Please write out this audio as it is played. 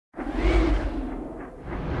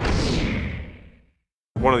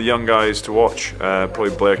One of the young guys to watch,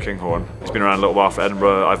 probably Blair Kinghorn. He's been around a little while for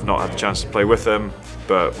Edinburgh. I've not had the chance to play with him,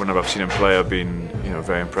 but whenever I've seen him play, I've been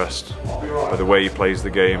very impressed by the way he plays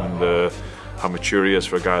the game and how mature he is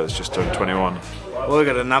for a guy that's just turned 21. Well, we've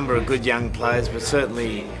got a number of good young players, but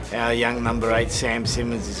certainly our young number 8, Sam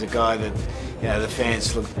Simmonds, is a guy that the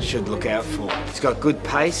fans should look out for. He's got good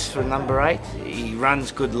pace for number 8, he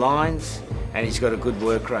runs good lines, and he's got a good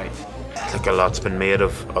work rate. I think a lot's been made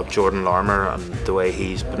of Jordan Larmour and the way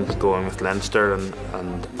he's been going with Leinster,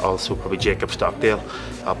 and also probably Jacob Stockdale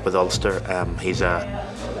up with Ulster.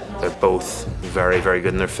 They're both very, very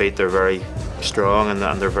good in their feet. They're very strong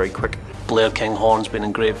and they're very quick. Blair Kinghorn's been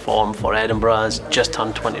in great form for Edinburgh. He's just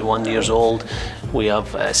turned 21 years old. We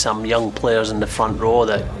have some young players in the front row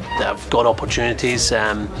that have got opportunities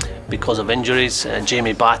because of injuries.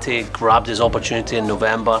 Jamie Batty grabbed his opportunity in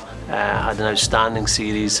November, had an outstanding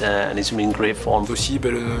series and he's been in great form. Aussi,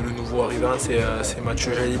 le nouveau arrivant, c'est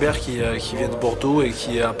Matthieu Jalibert qui vient de Bordeaux et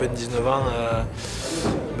qui a à peine 19 ans.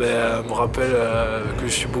 Me rappelle que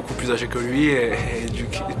je suis beaucoup plus âgé que lui et du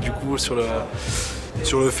coup sur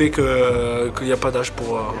le fait qu'il n'y a pas d'âge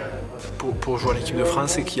pour jouer à l'équipe de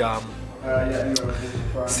France et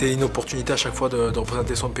c'est une opportunité à chaque fois de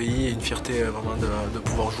représenter son pays et une fierté vraiment de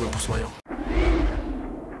pouvoir jouer pour ce maillot.